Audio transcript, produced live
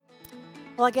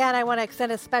Well, again, I want to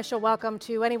extend a special welcome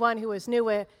to anyone who is new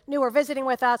or visiting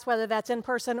with us, whether that's in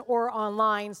person or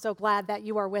online. So glad that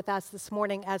you are with us this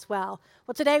morning as well.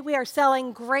 Well, today we are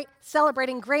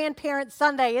celebrating Grandparent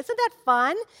Sunday. Isn't that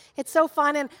fun? It's so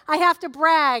fun, and I have to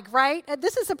brag, right?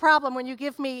 This is the problem when you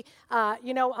give me,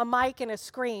 a mic and a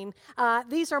screen.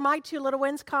 These are my two little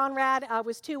ones. Conrad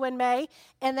was 2 in May,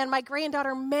 and then my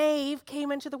granddaughter Maeve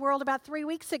came into the world about 3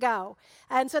 weeks ago.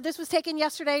 And so this was taken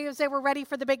yesterday as they were ready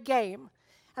for the big game.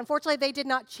 Unfortunately, they did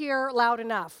not cheer loud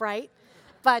enough, right?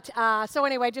 But so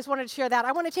anyway, just wanted to share that.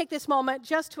 I want to take this moment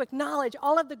just to acknowledge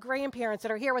all of the grandparents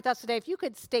that are here with us today. If you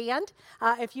could stand,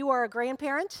 if you are a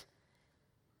grandparent.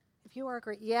 If you are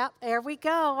yep, there we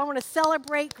go. I want to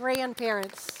celebrate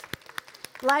grandparents.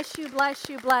 Bless you, bless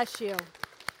you, bless you.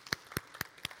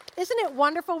 Isn't it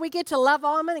wonderful we get to love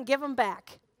on them and give them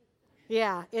back?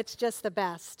 Yeah, it's just the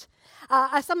best.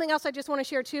 Something else I just want to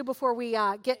share, too, before we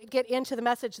get into the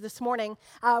message this morning.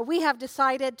 We have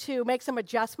decided to make some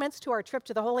adjustments to our trip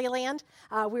to the Holy Land.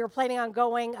 We were planning on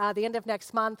going the end of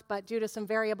next month, but due to some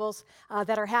variables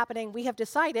that are happening, we have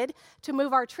decided to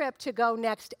move our trip to go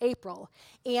next April.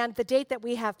 And the date that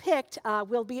we have picked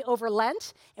will be over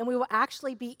Lent, and we will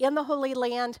actually be in the Holy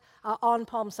Land on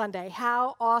Palm Sunday.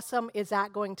 How awesome is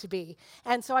that going to be?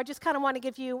 And so I just kind of want to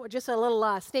give you just a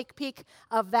little sneak peek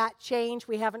of that change.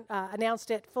 We haven't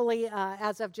announced it fully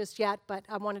as of just yet, but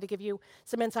I wanted to give you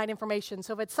some inside information.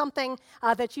 So if it's something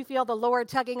that you feel the Lord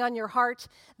tugging on your heart,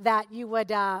 that you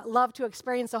would love to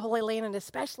experience the Holy Land, and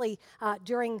especially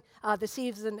during the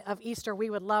season of Easter, we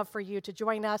would love for you to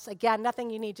join us. Again, nothing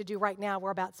you need to do right now.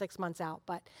 We're about 6 months out,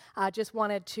 but just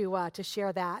wanted to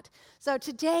share that. So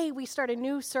today we start a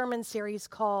new sermon series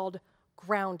called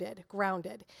Grounded.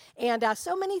 And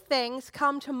so many things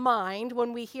come to mind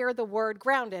when we hear the word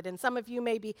grounded, and some of you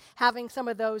may be having some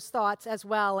of those thoughts as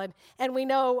well. And we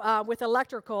know with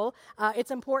electrical,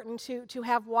 it's important to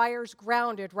have wires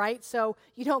grounded, right? So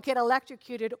you don't get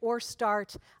electrocuted or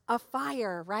start a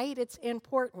fire, right? It's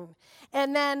important.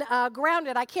 And then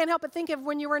grounded, I can't help but think of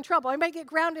when you were in trouble. Anybody get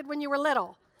grounded when you were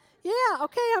little? Yeah,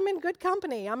 okay, I'm in good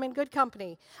company.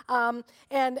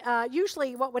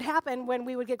 Usually what would happen when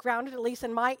we would get grounded, at least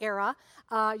in my era,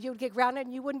 you would get grounded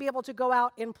and you wouldn't be able to go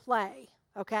out and play,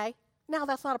 okay? Now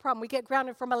that's not a problem. We get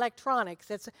grounded from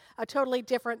electronics. It's a totally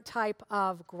different type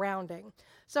of grounding.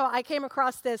 So I came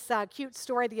across this cute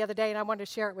story the other day, and I wanted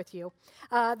to share it with you.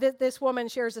 This woman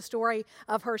shares a story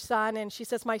of her son, and she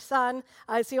says, "My son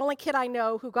is the only kid I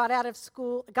know who got a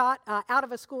school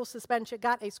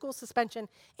suspension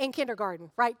in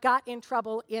kindergarten. Right? Got in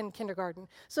trouble in kindergarten.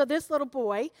 So this little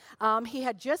boy, he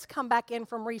had just come back in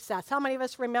from recess. How many of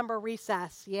us remember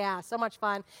recess? Yeah, so much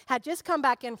fun. Had just come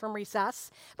back in from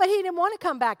recess, but he didn't want to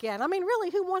come back in. I mean, really,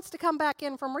 who wants to come back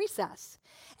in from recess?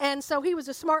 And so he was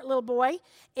a smart little boy,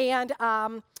 and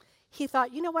he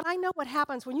thought, you know what, I know what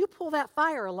happens when you pull that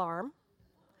fire alarm.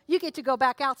 You get to go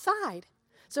back outside.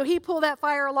 So he pulled that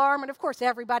fire alarm, and of course,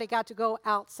 everybody got to go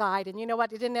outside. And you know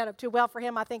what, it didn't end up too well for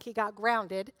him. I think he got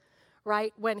grounded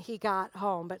right when he got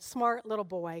home, but smart little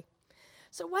boy.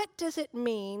 So what does it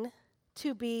mean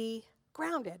to be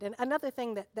grounded? And another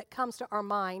thing that comes to our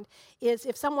mind is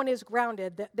if someone is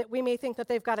grounded, that we may think that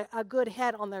they've got a good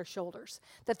head on their shoulders,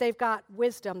 that they've got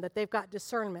wisdom, that they've got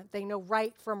discernment, they know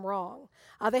right from wrong.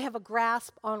 They have a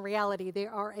grasp on reality. They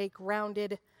are a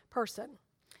grounded person.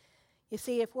 You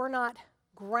see, if we're not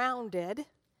grounded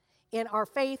in our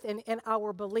faith and in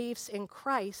our beliefs in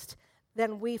Christ,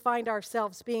 then we find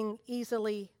ourselves being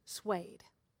easily swayed,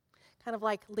 kind of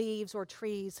like leaves or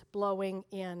trees blowing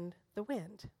in the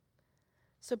wind.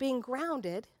 So being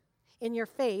grounded in your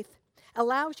faith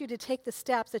allows you to take the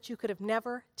steps that you could have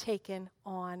never taken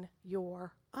on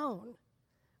your own.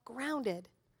 Grounded,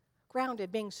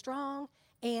 being strong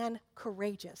and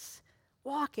courageous,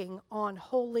 walking on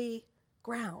holy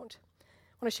ground.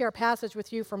 I want to share a passage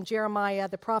with you from Jeremiah,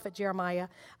 the prophet Jeremiah,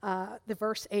 the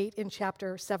verse 8 in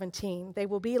chapter 17. They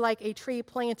will be like a tree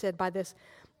planted by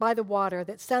the water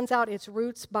that sends out its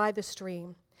roots by the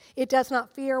stream. It does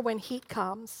not fear when heat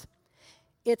comes.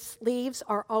 Its leaves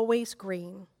are always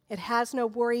green. It has no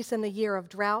worries in the year of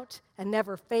drought and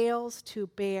never fails to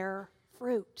bear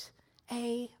fruit.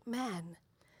 Amen.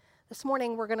 This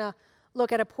morning we're going to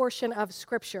look at a portion of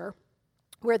Scripture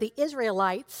where the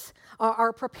Israelites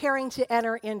are preparing to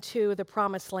enter into the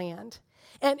Promised Land.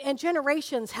 And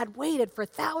generations had waited for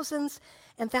thousands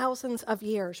and thousands of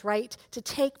years, right, to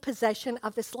take possession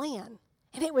of this land.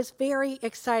 And it was very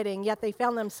exciting, yet they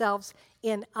found themselves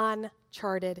in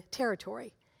uncharted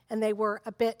territory. And they were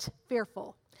a bit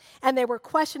fearful. And they were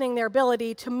questioning their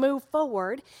ability to move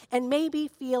forward and maybe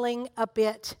feeling a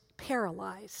bit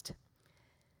paralyzed.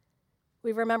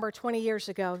 We remember 20 years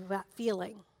ago that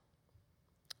feeling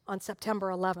on September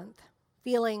 11th,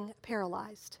 feeling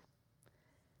paralyzed,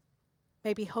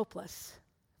 maybe hopeless,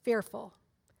 fearful.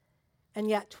 And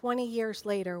yet 20 years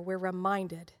later, we're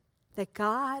reminded that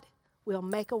God will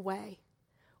make a way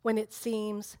when it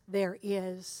seems there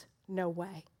is no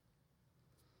way.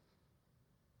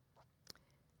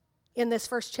 In this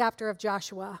first chapter of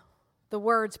Joshua, the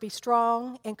words "be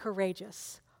strong and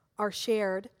courageous" are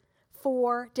shared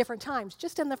 4 different times,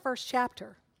 just in the first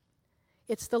chapter.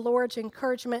 It's the Lord's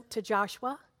encouragement to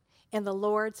Joshua and the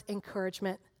Lord's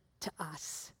encouragement to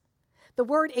us. The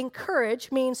word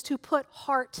encourage means to put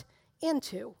heart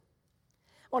into.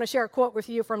 I want to share a quote with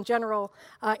you from General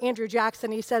Andrew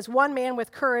Jackson. He says, "One man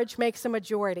with courage makes a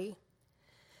majority."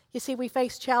 You see, we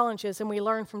face challenges and we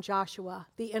learn from Joshua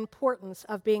the importance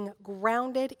of being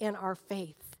grounded in our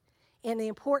faith and the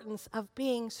importance of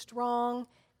being strong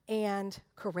and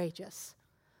courageous.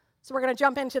 So we're going to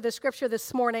jump into the scripture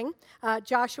this morning,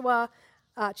 Joshua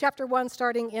chapter 1,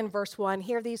 starting in verse 1.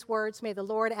 Hear these words. May the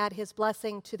Lord add his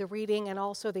blessing to the reading and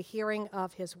also the hearing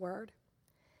of his word.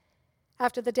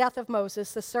 After the death of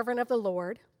Moses, the servant of the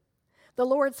Lord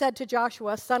said to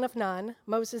Joshua, son of Nun,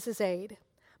 Moses' aide,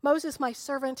 "Moses, my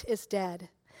servant, is dead.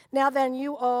 Now then,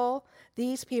 you all,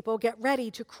 these people, get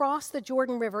ready to cross the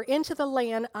Jordan River into the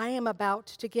land I am about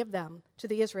to give them, to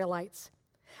the Israelites.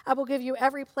 I will give you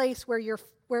every place where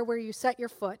you set your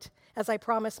foot, as I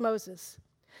promised Moses.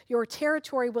 Your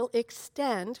territory will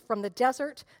extend from the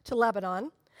desert to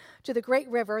Lebanon, to the great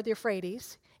river, the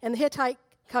Euphrates, and the Hittite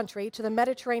country to the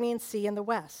Mediterranean Sea in the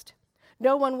west.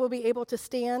 No one will be able to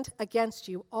stand against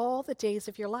you all the days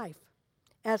of your life.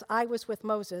 As I was with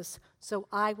Moses, so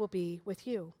I will be with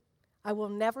you. I will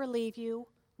never leave you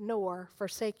nor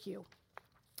forsake you.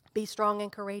 Be strong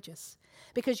and courageous,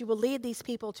 because you will lead these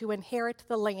people to inherit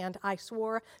the land I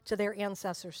swore to their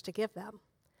ancestors to give them.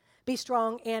 Be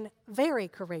strong and very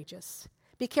courageous.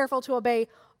 Be careful to obey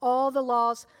all the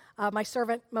laws my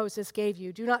servant Moses gave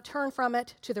you. Do not turn from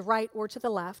it to the right or to the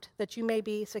left, that you may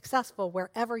be successful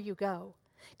wherever you go.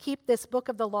 Keep this book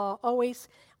of the law always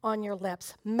on your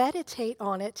lips. Meditate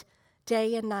on it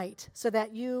day and night, so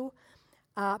that you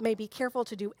may be careful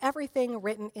to do everything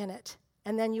written in it,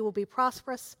 and then you will be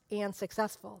prosperous and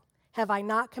successful. Have I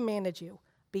not commanded you?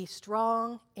 Be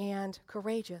strong and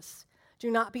courageous.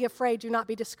 Do not be afraid, do not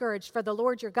be discouraged, for the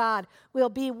Lord your God will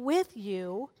be with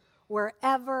you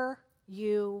wherever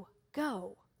you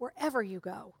go. Wherever you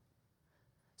go.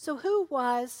 So who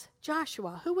was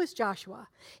Joshua? Who was Joshua?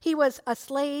 He was a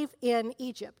slave in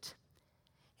Egypt,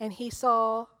 and he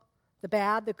saw the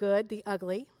bad, the good, the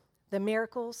ugly, the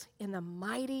miracles, and the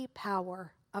mighty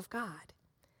power of God.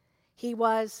 He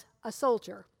was a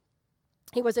soldier.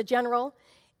 He was a general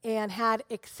and had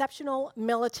exceptional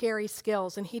military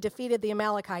skills, and he defeated the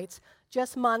Amalekites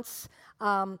just months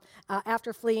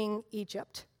after fleeing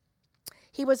Egypt.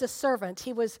 He was a servant.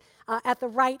 He was at the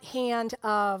right hand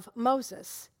of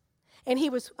Moses. And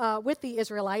he was with the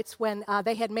Israelites when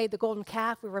they had made the golden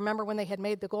calf. We remember when they had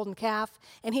made the golden calf.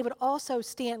 And he would also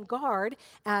stand guard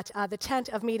at the tent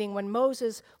of meeting when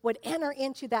Moses would enter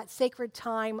into that sacred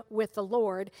time with the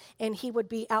Lord, and he would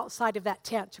be outside of that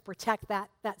tent to protect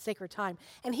that sacred time.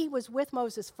 And he was with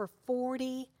Moses for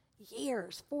 40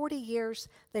 years. 40 years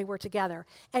they were together.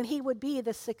 And he would be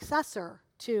the successor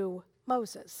to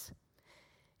Moses.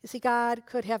 You see, God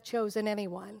could have chosen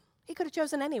anyone. He could have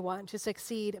chosen anyone to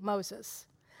succeed Moses,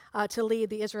 to lead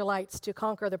the Israelites to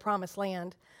conquer the promised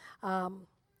land. But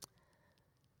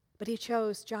he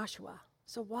chose Joshua.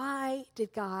 So why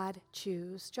did God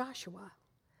choose Joshua?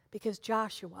 Because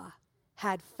Joshua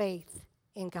had faith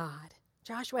in God.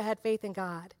 Joshua had faith in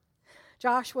God.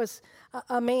 Joshua was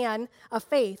a man of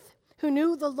faith who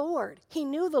knew the Lord. He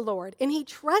knew the Lord, and he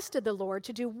trusted the Lord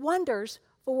to do wonders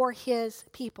for his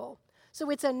people. So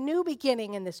it's a new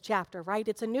beginning in this chapter, right?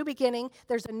 It's a new beginning.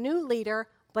 There's a new leader,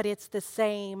 but it's the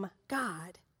same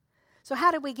God. So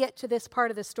how did we get to this part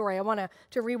of the story? I want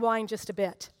to rewind just a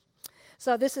bit.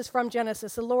 So this is from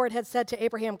Genesis. The Lord had said to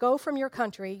Abraham, "Go from your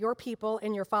country, your people,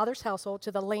 and your father's household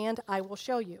to the land I will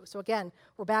show you." So again,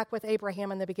 we're back with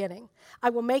Abraham in the beginning. "I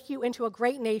will make you into a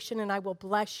great nation, and I will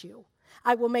bless you.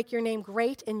 I will make your name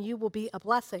great, and you will be a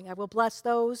blessing. I will bless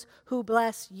those who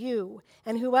bless you,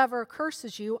 and whoever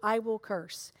curses you, I will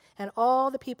curse. And all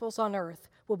the peoples on earth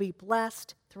will be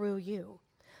blessed through you."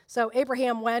 So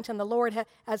Abraham went, and the Lord,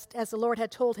 as the Lord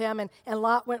had told him, and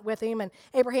Lot went with him. And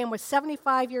Abraham was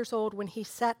 75 years old when he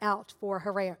set out for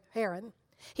Haran.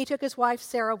 He took his wife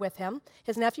Sarah with him,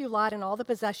 his nephew Lot, and all the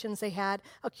possessions they had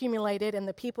accumulated, and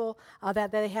the people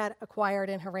that they had acquired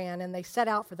in Haran. And they set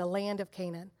out for the land of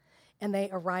Canaan. And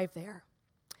they arrived there.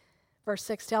 Verse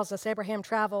 6 tells us Abraham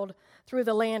traveled through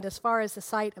the land as far as the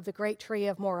site of the great tree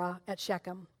of Moreh at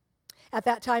Shechem. At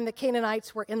that time, the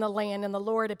Canaanites were in the land, and the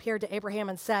Lord appeared to Abraham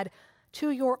and said,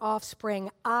 "To your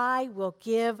offspring I will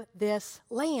give this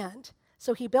land."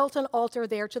 So he built an altar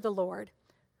there to the Lord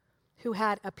who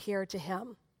had appeared to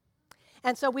him.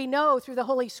 And so we know through the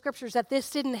Holy Scriptures that this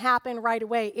didn't happen right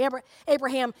away.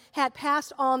 Abraham had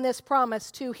passed on this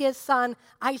promise to his son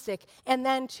Isaac and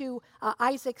then to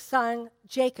Isaac's son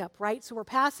Jacob, right? So we're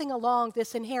passing along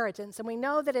this inheritance, and we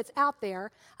know that it's out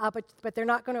there, but they're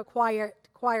not going to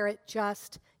acquire it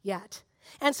just yet.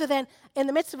 And so then, in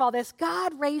the midst of all this,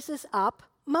 God raises up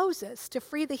Moses to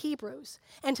free the Hebrews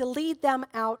and to lead them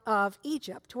out of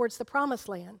Egypt towards the Promised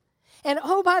Land. And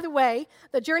oh, by the way,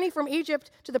 the journey from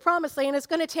Egypt to the Promised Land is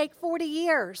going to take 40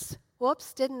 years.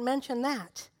 Whoops, didn't mention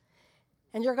that.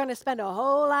 And you're going to spend a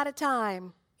whole lot of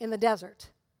time in the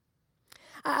desert.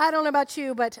 I don't know about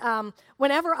you, but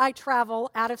whenever I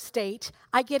travel out of state,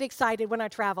 I get excited when I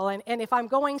travel. And if I'm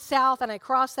going south and I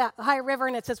cross that high river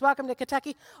and it says, "Welcome to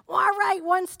Kentucky," well, all right,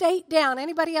 one state down.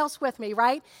 Anybody else with me,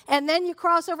 right? And then you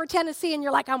cross over Tennessee and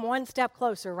you're like, "I'm one step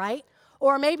closer," right?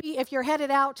 Or maybe if you're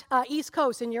headed out East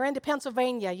Coast and you're into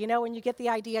Pennsylvania, and you get the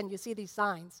idea and you see these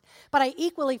signs. But I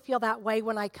equally feel that way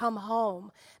when I come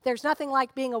home. There's nothing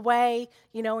like being away,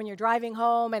 when you're driving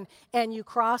home and you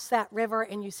cross that river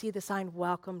and you see the sign,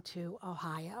 "Welcome to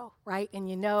Ohio," right? And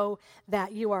you know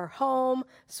that you are home,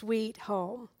 sweet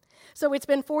home. So it's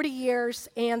been 40 years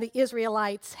and the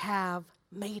Israelites have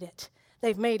made it.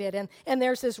 They've made it. And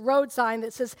there's this road sign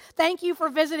that says, "Thank you for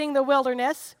visiting the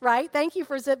wilderness," right? Thank you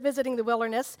for visiting the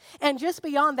wilderness. And just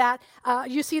beyond that,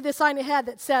 you see the sign ahead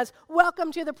that says,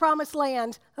 "Welcome to the Promised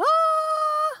Land."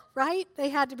 Right? They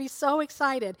had to be so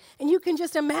excited. And you can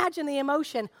just imagine the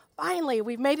emotion. Finally,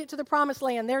 we've made it to the Promised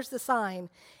Land. There's the sign.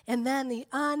 And then the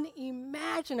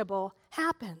unimaginable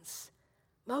happens.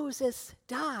 Moses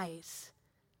dies.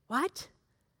 What?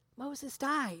 Moses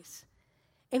dies.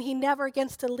 And he never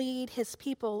gets to lead his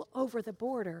people over the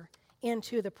border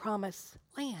into the Promised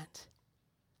Land.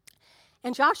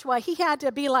 And Joshua, he had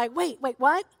to be like, wait, what?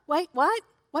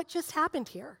 What just happened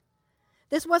here?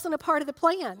 This wasn't a part of the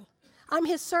plan. I'm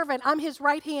his servant. I'm his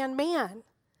right-hand man.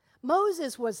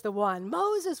 Moses was the one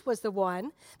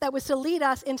that was to lead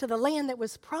us into the land that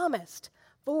was promised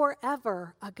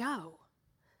forever ago.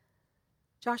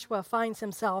 Joshua finds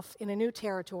himself in a new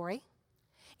territory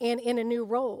and in a new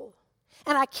role.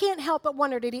 And I can't help but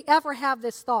wonder, did he ever have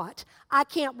this thought? I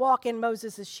can't walk in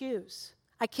Moses' shoes.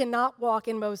 I cannot walk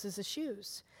in Moses'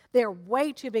 shoes. They're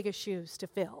way too big of shoes to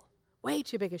fill. Way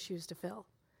too big of shoes to fill.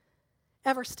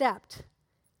 Ever stepped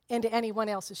into anyone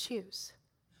else's shoes?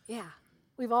 Yeah,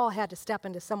 we've all had to step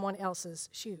into someone else's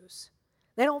shoes.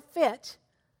 They don't fit,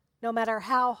 no matter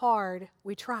how hard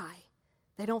we try.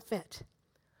 They don't fit.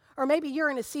 Or maybe you're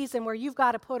in a season where you've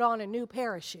got to put on a new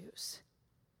pair of shoes.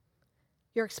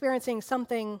 You're experiencing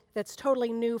something that's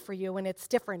totally new for you, and it's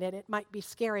different, and it might be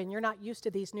scary, and you're not used to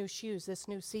these new shoes, this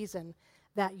new season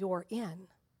that you're in.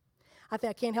 I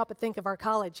can't help but think of our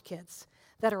college kids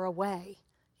that are away.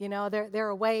 They're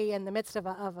away in the midst of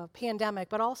a pandemic,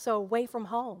 but also away from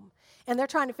home. And they're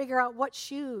trying to figure out what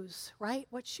shoes, right?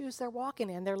 What shoes they're walking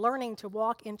in. They're learning to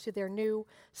walk into their new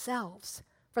selves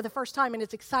for the first time, and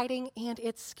it's exciting and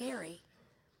it's scary.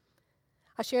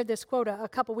 I shared this quote a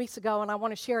couple weeks ago, and I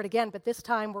want to share it again, but this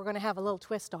time we're going to have a little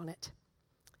twist on it.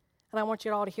 And I want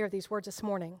you all to hear these words this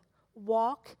morning.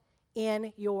 Walk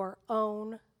in your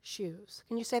own shoes.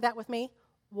 Can you say that with me?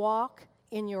 Walk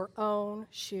in your own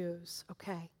shoes.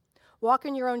 Okay. Walk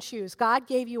in your own shoes. God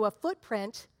gave you a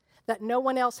footprint that no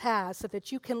one else has so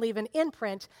that you can leave an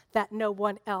imprint that no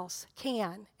one else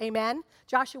can. Amen?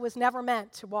 Joshua was never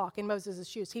meant to walk in Moses'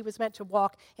 shoes. He was meant to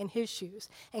walk in his shoes.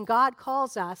 And God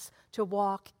calls us to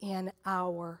walk in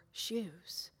our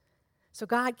shoes. So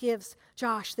God gives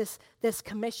Josh this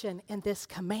commission and this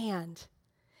command.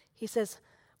 He says,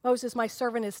 "Moses, my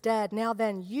servant, is dead. Now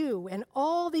then, you and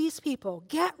all these people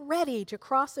get ready to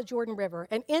cross the Jordan River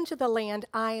and into the land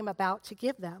I am about to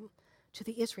give them, to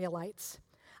the Israelites.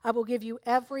 I will give you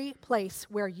every place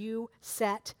where you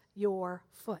set your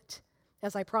foot,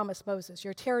 as I promised Moses.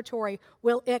 Your territory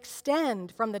will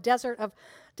extend from the desert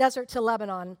to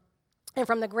Lebanon, and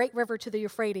from the great river to the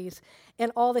Euphrates,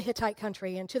 and all the Hittite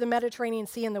country, and to the Mediterranean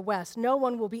Sea in the west. No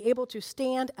one will be able to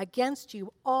stand against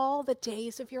you all the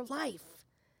days of your life.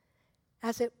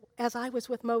 As I was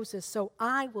with Moses, so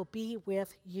I will be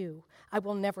with you. I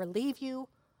will never leave you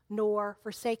nor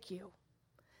forsake you."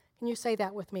 Can you say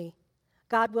that with me?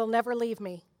 God will never leave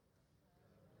me.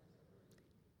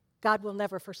 God will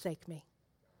never forsake me.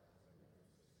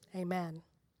 Amen.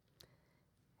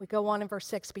 We go on in verse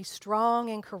 6, be strong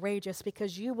and courageous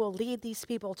because you will lead these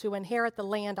people to inherit the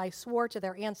land I swore to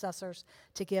their ancestors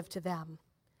to give to them.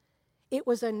 It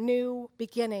was a new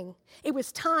beginning. It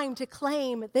was time to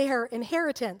claim their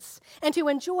inheritance and to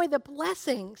enjoy the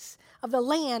blessings of the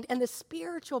land and the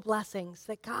spiritual blessings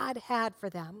that God had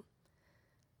for them.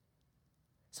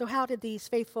 So how did these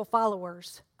faithful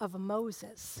followers of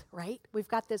Moses, right? We've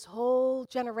got this whole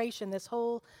generation, this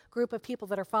whole group of people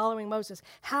that are following Moses.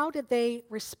 How did they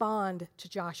respond to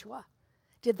Joshua?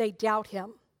 Did they doubt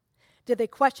him? Did they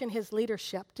question his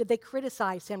leadership? Did they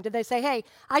criticize him? Did they say, hey,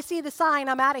 I see the sign,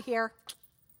 I'm out of here.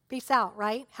 Peace out,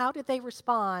 right? How did they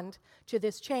respond to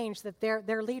this change that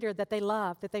their leader that they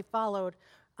loved, that they followed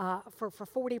for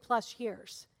 40 plus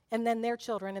years, and then their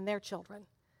children and their children?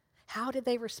 How did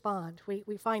they respond?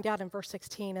 We find out in verse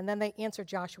 16, and then they answered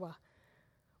Joshua,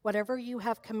 whatever you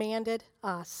have commanded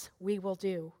us, we will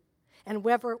do, and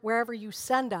wherever you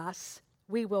send us,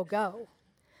 we will go.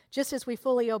 Just as we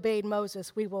fully obeyed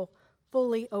Moses, we will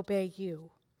fully obey you.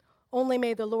 Only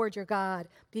may the Lord your God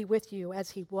be with you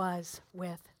as he was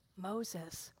with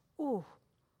Moses. Ooh,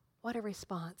 what a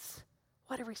response.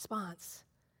 What a response.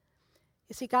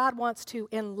 You see, God wants to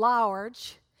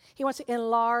enlarge. He wants to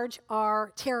enlarge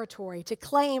our territory, to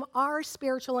claim our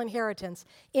spiritual inheritance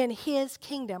in his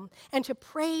kingdom, and to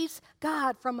praise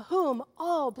God from whom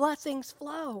all blessings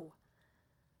flow.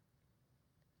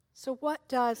 So what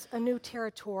does a new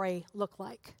territory look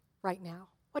like right now?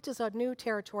 What does a new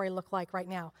territory look like right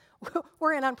now?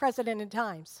 We're in unprecedented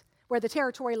times where the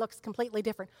territory looks completely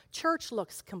different. Church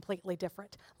looks completely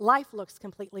different. Life looks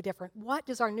completely different. What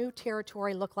does our new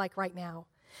territory look like right now?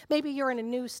 Maybe you're in a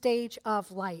new stage of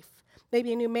life,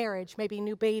 maybe a new marriage, maybe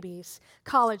new babies,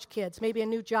 college kids, maybe a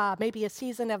new job, maybe a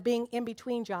season of being in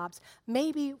between jobs,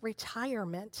 maybe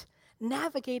retirement,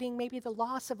 navigating maybe the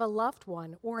loss of a loved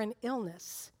one or an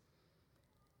illness.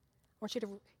 I want you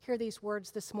to hear these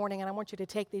words this morning, and I want you to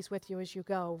take these with you as you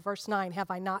go. Verse 9, have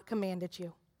I not commanded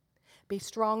you? Be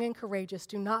strong and courageous.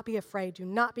 Do not be afraid. Do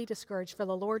not be discouraged, for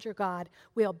the Lord your God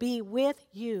will be with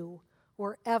you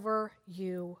wherever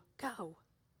you go.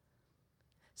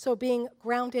 So being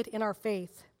grounded in our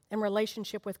faith and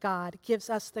relationship with God gives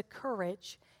us the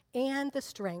courage and the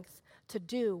strength to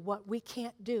do what we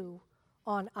can't do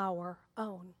on our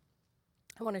own.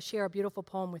 I want to share a beautiful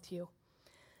poem with you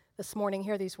this morning.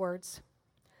 Hear these words.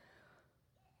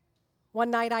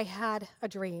 One night I had a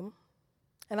dream,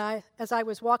 and as I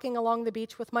was walking along the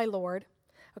beach with my Lord,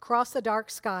 across the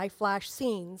dark sky flashed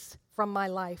scenes from my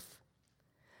life.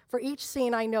 For each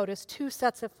scene I noticed two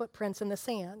sets of footprints in the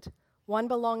sand, one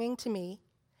belonging to me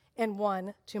and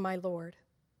one to my Lord.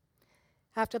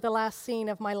 After the last scene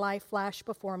of my life flashed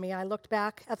before me, I looked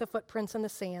back at the footprints in the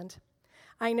sand.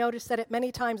 I noticed that at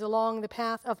many times along the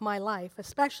path of my life,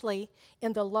 especially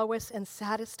in the lowest and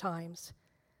saddest times,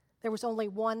 there was only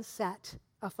one set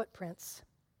of footprints.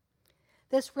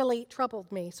 This really troubled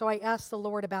me, so I asked the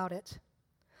Lord about it.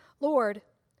 Lord,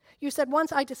 you said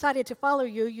once I decided to follow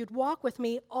you, you'd walk with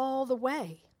me all the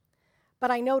way. But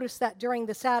I noticed that during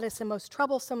the saddest and most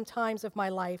troublesome times of my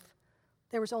life,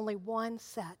 there was only one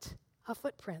set of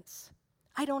footprints.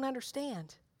 I don't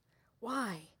understand.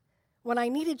 Why? When I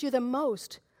needed you the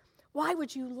most, why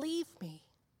would you leave me?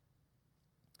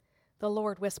 The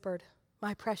Lord whispered,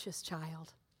 my precious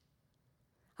child,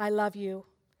 I love you,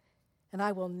 and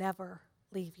I will never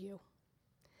leave you.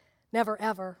 Never,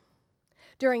 ever.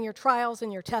 During your trials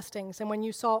and your testings, and when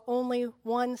you saw only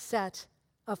one set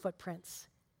of footprints,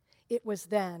 it was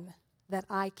then that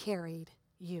I carried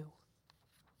you.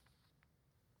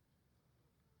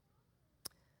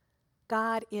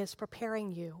 God is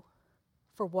preparing you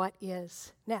for what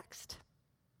is next.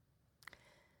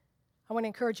 I want to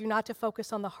encourage you not to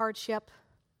focus on the hardship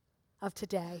of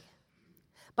today,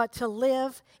 but to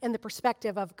live in the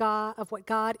perspective of God, of what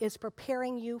God is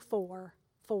preparing you for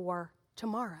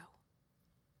tomorrow.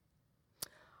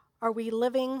 Are we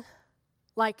living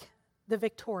like the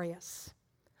victorious?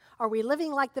 Are we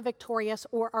living like the victorious,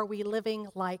 or are we living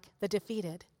like the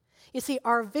defeated? You see,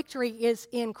 our victory is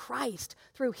in Christ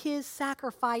through his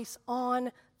sacrifice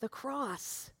on the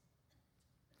cross.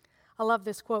 I love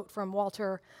this quote from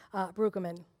Walter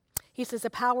Brueggemann. He says, the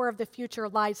power of the future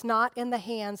lies not in the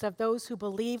hands of those who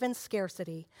believe in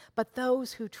scarcity, but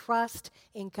those who trust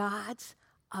in God's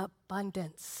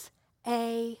abundance.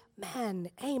 Amen.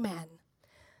 Amen.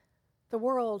 The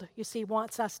world, you see,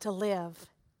 wants us to live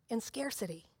in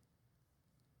scarcity.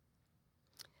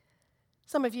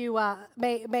 Some of you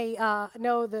may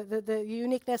know the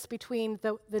uniqueness between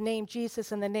the name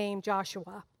Jesus and the name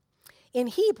Joshua. In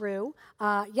Hebrew,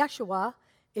 Yeshua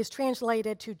is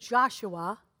translated to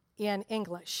Joshua in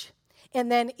English. And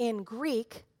then in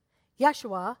Greek,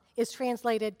 Yeshua is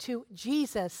translated to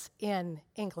Jesus in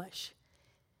English.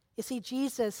 You see,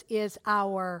 Jesus is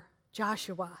our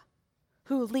Joshua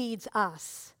who leads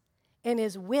us and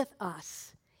is with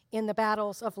us in the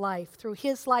battles of life. Through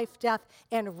his life, death,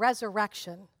 and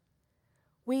resurrection,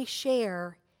 we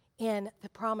share in the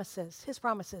promises, his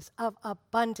promises of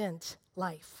abundant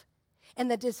life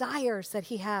and the desires that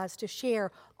he has to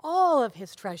share all of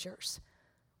his treasures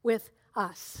with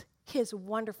us, his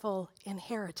wonderful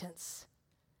inheritance.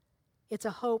 It's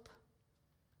a hope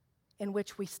in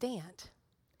which we stand,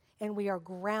 and we are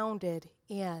grounded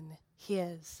in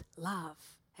his love.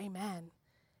 Amen.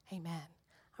 Amen.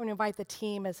 I'm going to invite the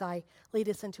team as I lead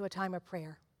us into a time of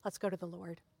prayer. Let's go to the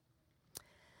Lord.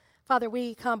 Father,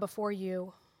 we come before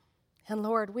you, and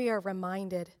Lord, we are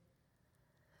reminded,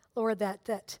 Lord,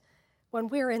 that when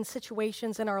we're in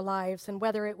situations in our lives, and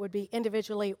whether it would be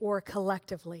individually or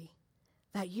collectively,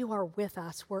 that you are with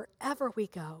us wherever we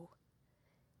go,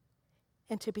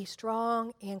 and to be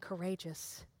strong and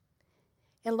courageous.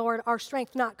 And Lord, our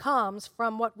strength not comes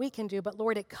from what we can do, but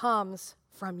Lord, it comes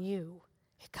from you.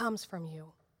 It comes from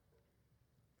you.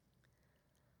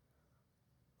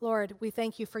 Lord, we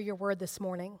thank you for your word this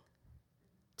morning,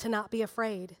 to not be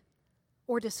afraid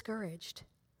or discouraged,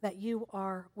 that you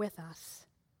are with us.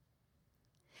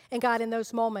 And God, in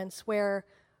those moments where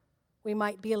we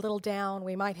might be a little down,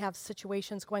 we might have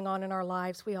situations going on in our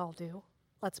lives, we all do.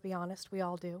 Let's be honest, we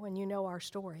all do, and you know our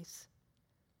stories.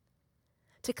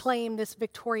 To claim this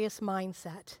victorious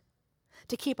mindset,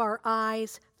 to keep our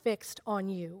eyes fixed on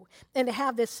you, and to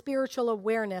have this spiritual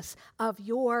awareness of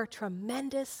your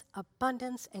tremendous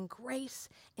abundance and grace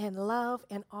and love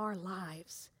in our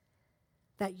lives,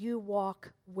 that you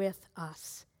walk with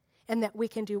us, and that we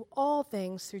can do all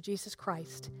things through Jesus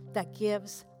Christ that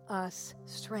gives us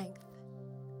strength.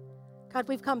 God,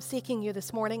 we've come seeking you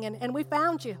this morning, and we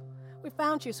found you. We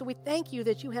found you, so we thank you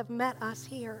that you have met us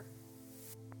here.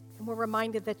 And we're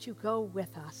reminded that you go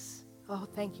with us. Oh,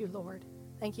 thank you, Lord.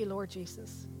 Thank you, Lord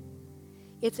Jesus.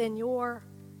 It's in your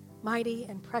mighty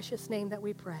and precious name that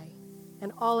we pray.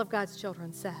 And all of God's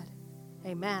children said,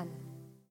 amen.